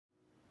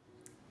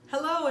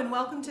Hello and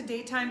welcome to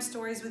Daytime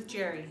Stories with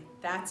Jeri.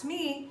 That's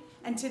me,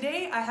 and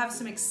today I have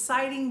some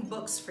exciting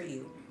books for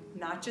you.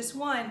 Not just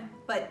one,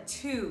 but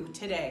two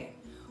today.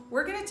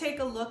 We're going to take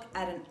a look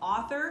at an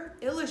author,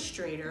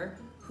 illustrator,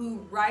 who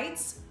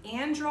writes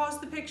and draws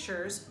the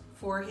pictures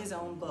for his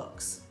own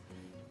books.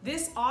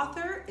 This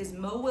author is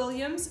Mo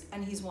Willems,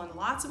 and he's won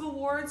lots of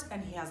awards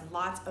and he has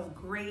lots of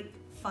great,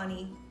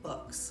 funny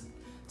books.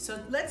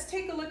 So let's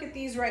take a look at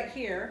these right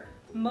here.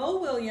 Mo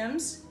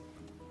Willems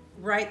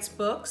writes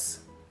books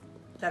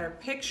that are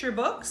picture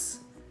books.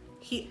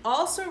 He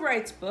also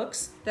writes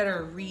books that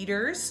are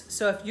readers.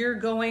 So if you're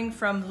going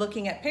from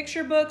looking at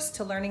picture books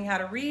to learning how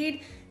to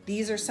read,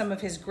 these are some of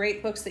his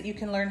great books that you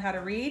can learn how to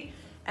read.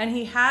 And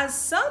he has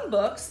some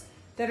books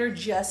that are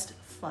just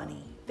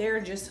funny. They're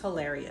just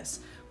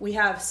hilarious. We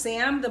have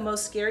Sam, the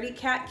most scaredy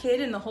cat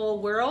kid in the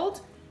whole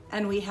world,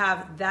 and we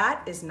have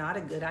That Is Not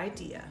a Good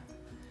Idea.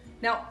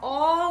 Now,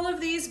 all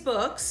of these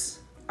books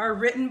are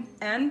written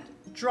and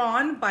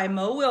drawn by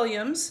Mo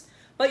Willems,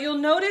 but you'll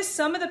notice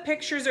some of the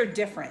pictures are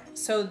different.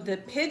 So the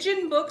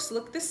Pigeon books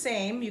look the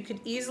same. You could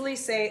easily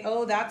say,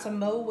 oh, that's a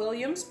Mo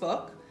Willems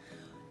book.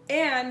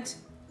 And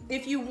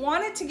if you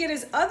wanted to get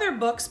his other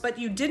books, but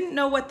you didn't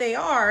know what they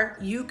are,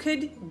 you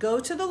could go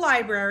to the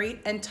library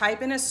and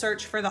type in a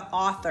search for the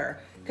author.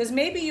 Because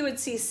maybe you would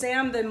see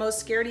Sam, the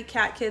most scaredy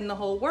cat kid in the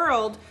whole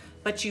world,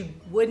 but you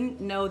wouldn't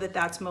know that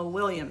that's Mo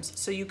Willems.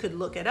 So you could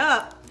look it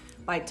up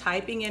by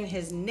typing in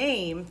his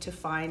name to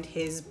find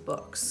his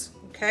books,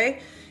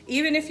 okay?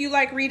 Even if you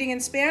like reading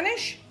in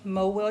Spanish,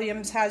 Mo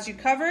Willems has you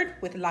covered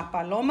with La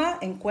Paloma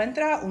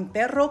Encuentra un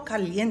Perro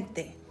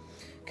Caliente.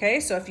 Okay,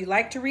 so if you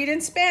like to read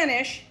in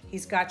Spanish,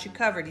 he's got you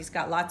covered. He's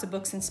got lots of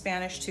books in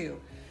Spanish too.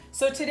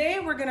 So today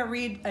we're gonna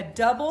read a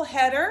double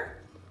header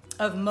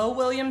of Mo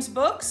Willems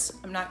books.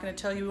 I'm not gonna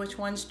tell you which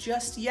ones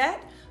just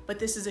yet, but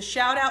this is a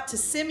shout out to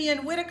Simeon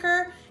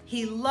Whitaker.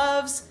 He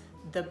loves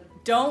the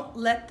Don't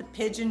Let the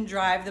Pigeon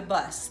Drive the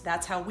Bus.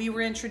 That's how we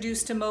were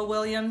introduced to Mo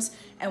Willems,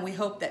 and we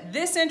hope that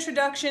this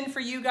introduction for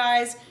you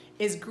guys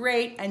is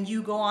great and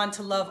you go on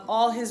to love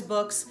all his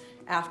books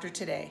after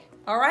today.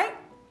 All right?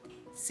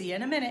 See you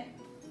in a minute.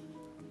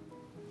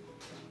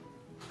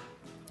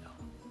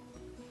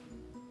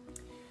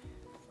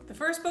 The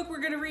first book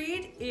we're gonna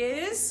read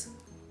is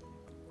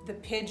The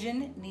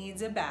Pigeon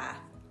Needs a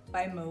Bath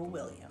by Mo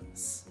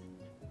Willems.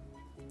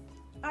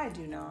 I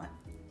do not.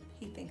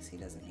 He thinks he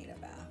doesn't need a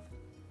bath.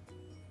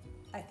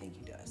 I think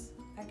he does.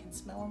 I can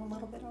smell him a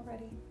little bit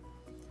already.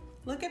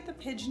 Look at the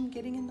pigeon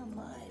getting in the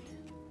mud.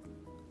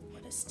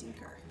 What a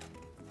stinker.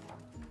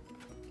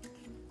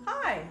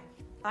 Hi,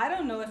 I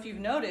don't know if you've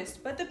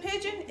noticed, but the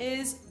pigeon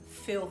is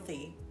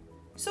filthy.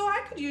 So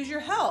I could use your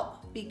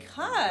help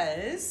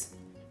because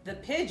the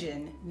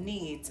pigeon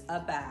needs a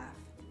bath.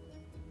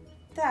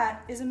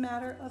 That is a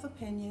matter of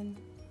opinion.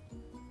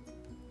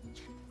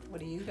 What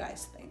do you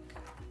guys think?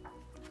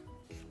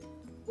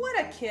 What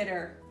a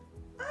kidder.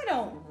 I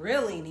don't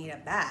really need a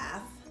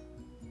bath.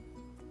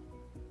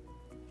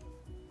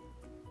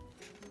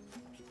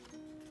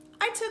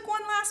 I took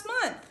one last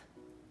month.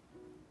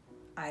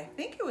 I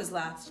think it was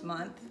last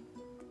month.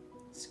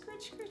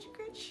 Scritch, scritch,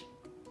 scritch.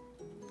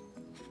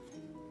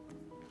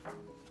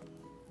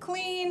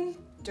 Clean,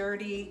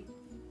 dirty.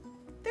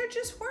 They're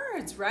just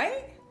words,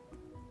 right?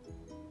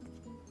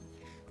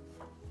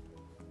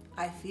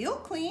 I feel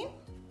clean.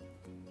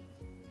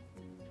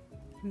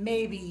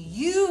 Maybe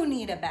you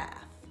need a bath.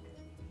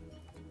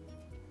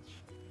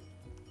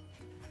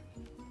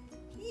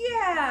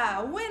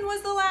 Yeah, when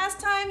was the last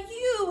time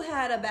you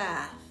had a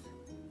bath?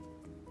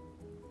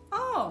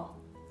 Oh,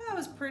 that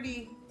was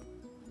pretty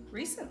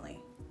recently.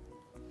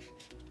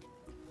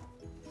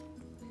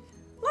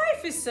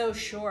 Life is so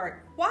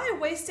short. Why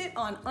waste it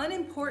on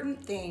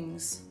unimportant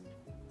things?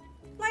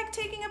 Like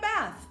taking a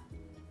bath.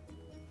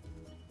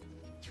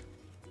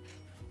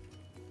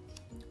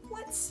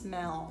 What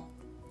smell?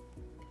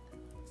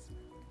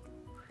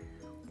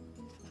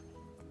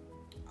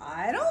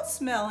 I don't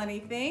smell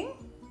anything.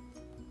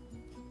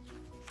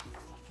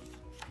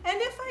 And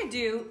if I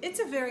do, it's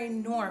a very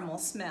normal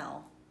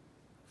smell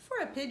for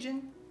a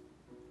pigeon.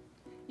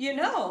 You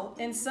know,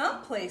 in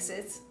some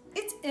places,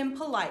 it's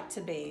impolite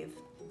to bathe.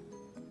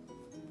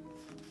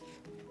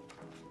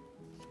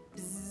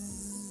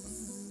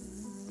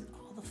 Bzzz,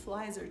 all the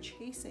flies are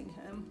chasing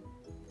him.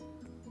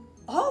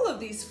 All of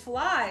these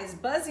flies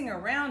buzzing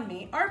around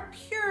me are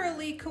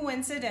purely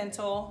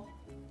coincidental.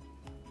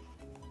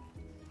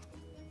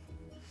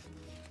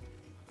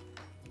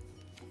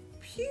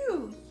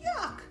 Phew,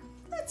 yuck.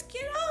 Let's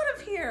get out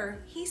of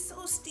here. He's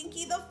so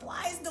stinky, the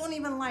flies don't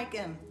even like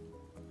him.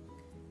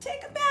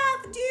 Take a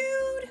bath,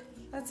 dude.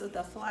 That's what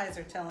the flies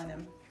are telling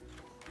him.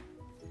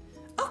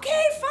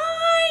 Okay,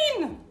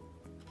 fine.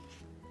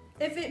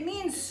 If it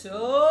means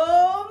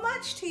so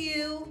much to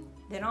you,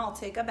 then I'll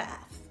take a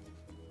bath.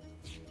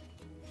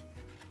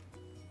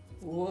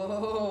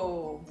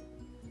 Whoa,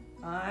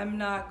 I'm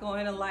not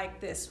going to like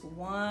this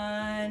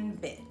one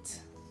bit.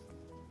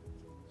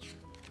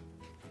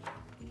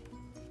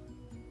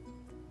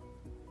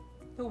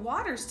 The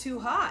water's too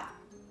hot.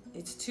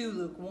 It's too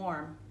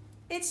lukewarm.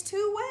 It's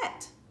too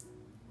wet.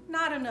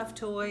 Not enough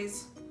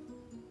toys.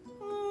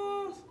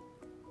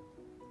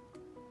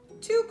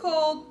 Too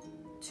cold,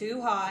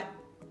 too hot,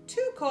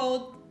 too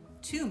cold,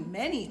 too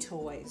many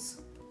toys.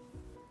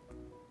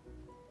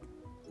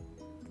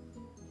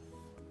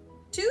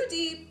 Too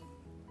deep,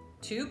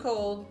 too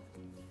cold,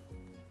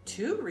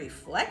 too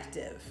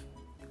reflective.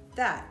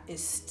 That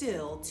is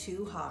still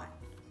too hot.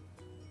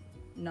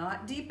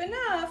 Not deep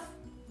enough.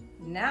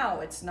 Now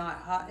it's not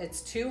hot,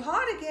 it's too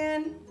hot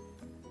again.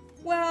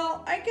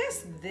 Well, I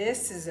guess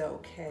this is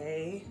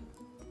okay.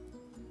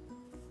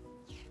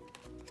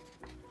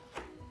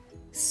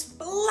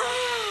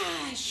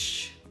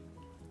 Splash!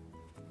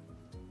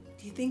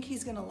 Do you think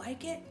he's gonna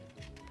like it?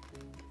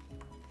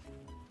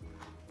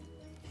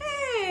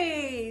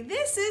 Hey,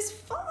 this is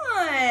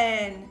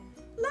fun!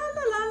 La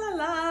la la la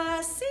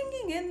la,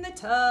 singing in the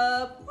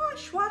tub,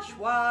 wash, wash,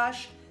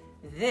 wash.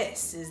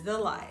 This is the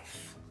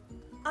life.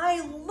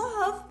 I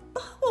love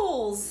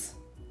bubbles.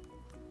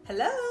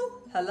 Hello,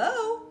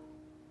 hello.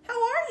 How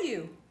are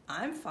you?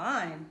 I'm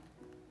fine.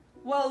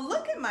 Well,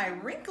 look at my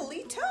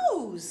wrinkly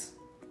toes.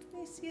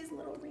 You see his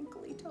little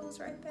wrinkly toes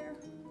right there?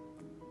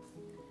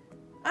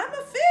 I'm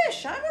a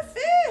fish, I'm a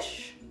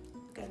fish.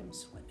 Look at him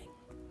swimming.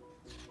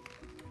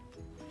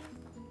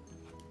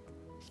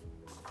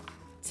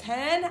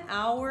 10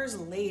 hours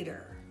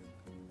later.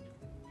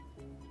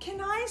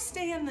 Can I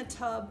stay in the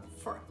tub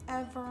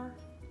forever?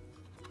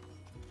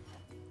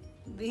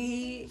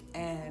 The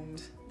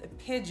end. The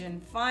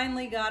pigeon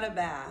finally got a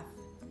bath.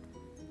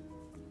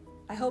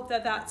 I hope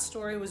that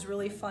story was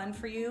really fun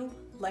for you.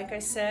 Like I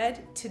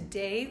said,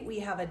 today we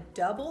have a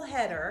double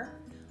header,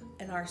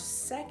 and our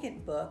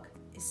second book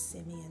is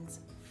Simeon's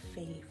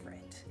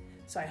favorite.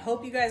 So I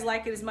hope you guys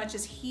like it as much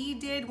as he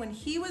did when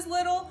he was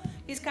little.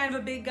 He's kind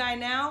of a big guy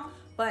now,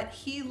 but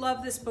he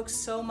loved this book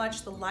so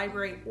much the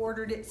library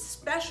ordered it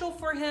special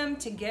for him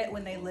to get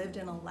when they lived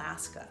in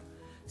Alaska.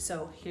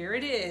 So here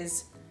it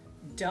is,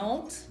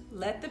 Don't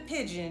Let the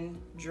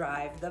Pigeon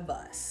Drive the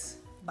Bus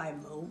by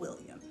Mo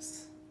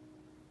Willems.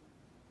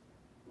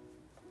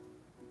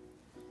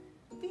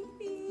 Beep,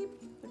 beep.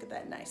 Look at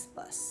that nice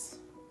bus.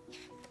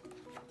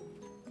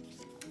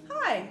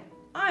 Hi,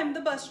 I'm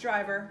the bus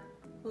driver.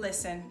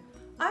 Listen,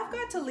 I've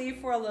got to leave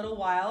for a little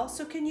while,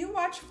 so can you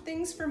watch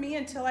things for me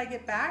until I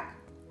get back?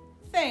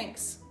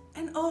 Thanks.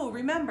 And oh,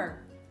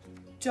 remember,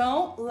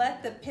 don't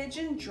let the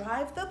pigeon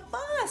drive the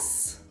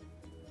bus.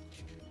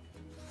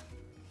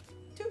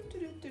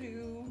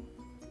 Doo-doo-doo-doo-doo.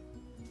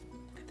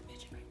 Look at the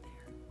pigeon right there.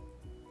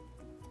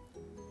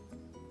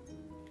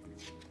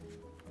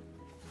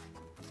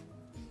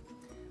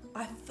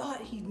 I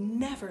thought he'd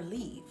never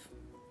leave.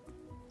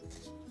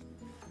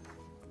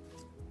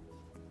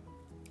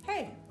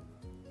 Hey,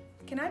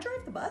 can I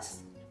drive the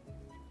bus?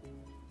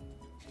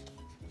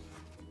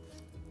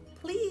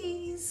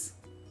 Please.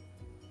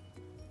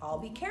 I'll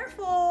be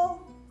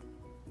careful.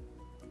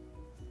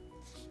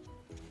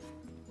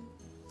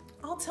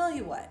 I'll tell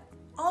you what,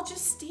 I'll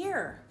just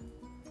steer.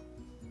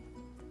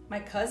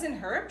 My cousin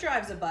Herb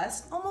drives a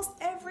bus almost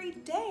every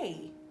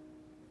day.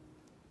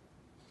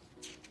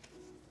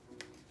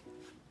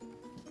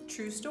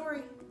 True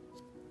story.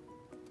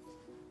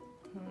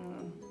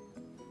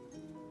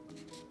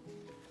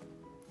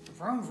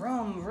 Vroom,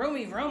 vroom,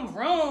 vroomy, vroom,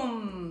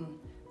 vroom.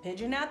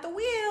 Pigeon at the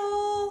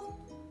wheel.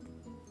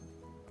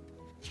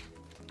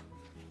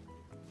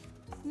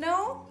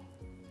 No,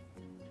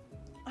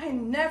 I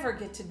never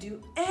get to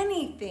do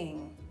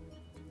anything.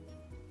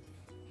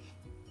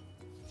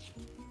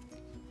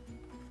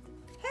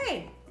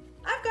 Hey,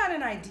 I've got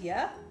an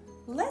idea.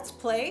 Let's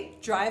play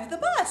Drive the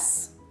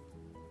Bus.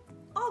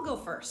 I'll go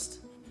first.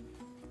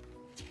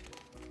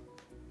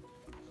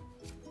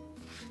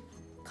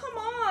 Come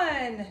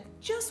on,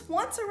 just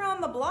once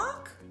around the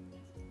block.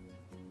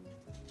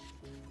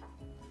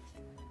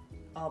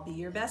 I'll be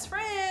your best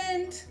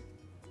friend.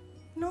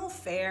 No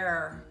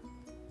fair.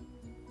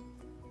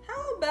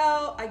 How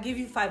about I give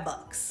you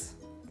 $5?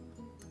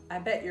 I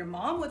bet your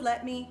mom would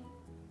let me.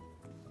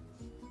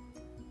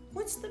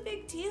 What's the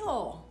big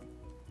deal?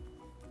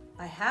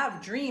 I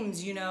have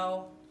dreams, you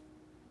know.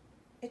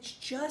 It's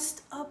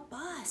just a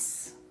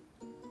bus.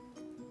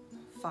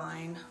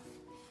 Fine.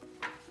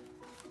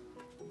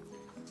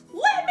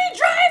 Let me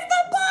drive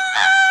the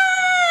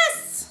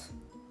bus!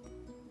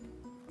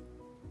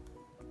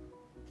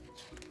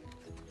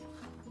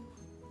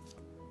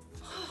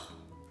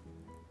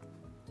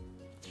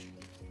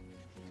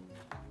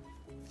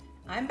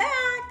 I'm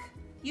back.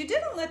 You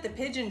didn't let the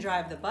pigeon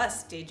drive the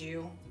bus, did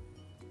you?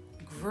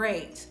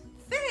 Great.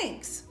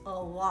 Thanks a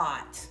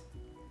lot.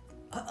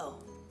 Uh-oh.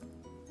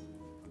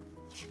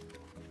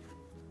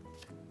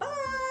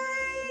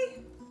 Bye.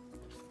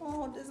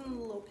 Oh, doesn't the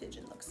little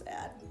pigeon look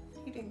sad?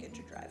 He didn't get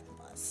to drive the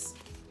bus.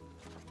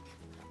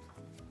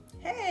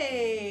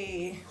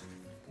 Hey,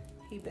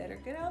 he better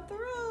get out the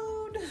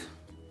road.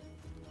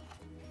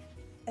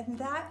 And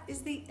that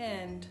is the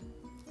end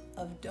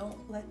of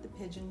Don't Let the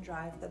Pigeon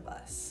Drive the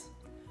Bus.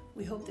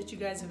 We hope that you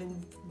guys have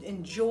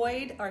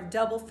enjoyed our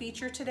double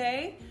feature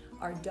today,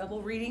 our double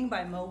reading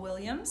by Mo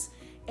Willems.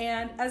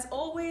 And as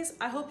always,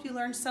 I hope you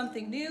learned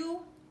something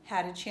new,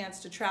 had a chance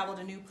to travel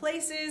to new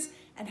places,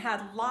 and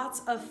had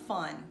lots of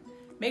fun.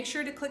 Make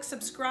sure to click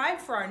subscribe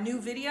for our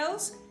new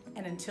videos,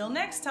 and until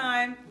next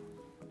time,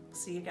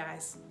 see you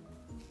guys.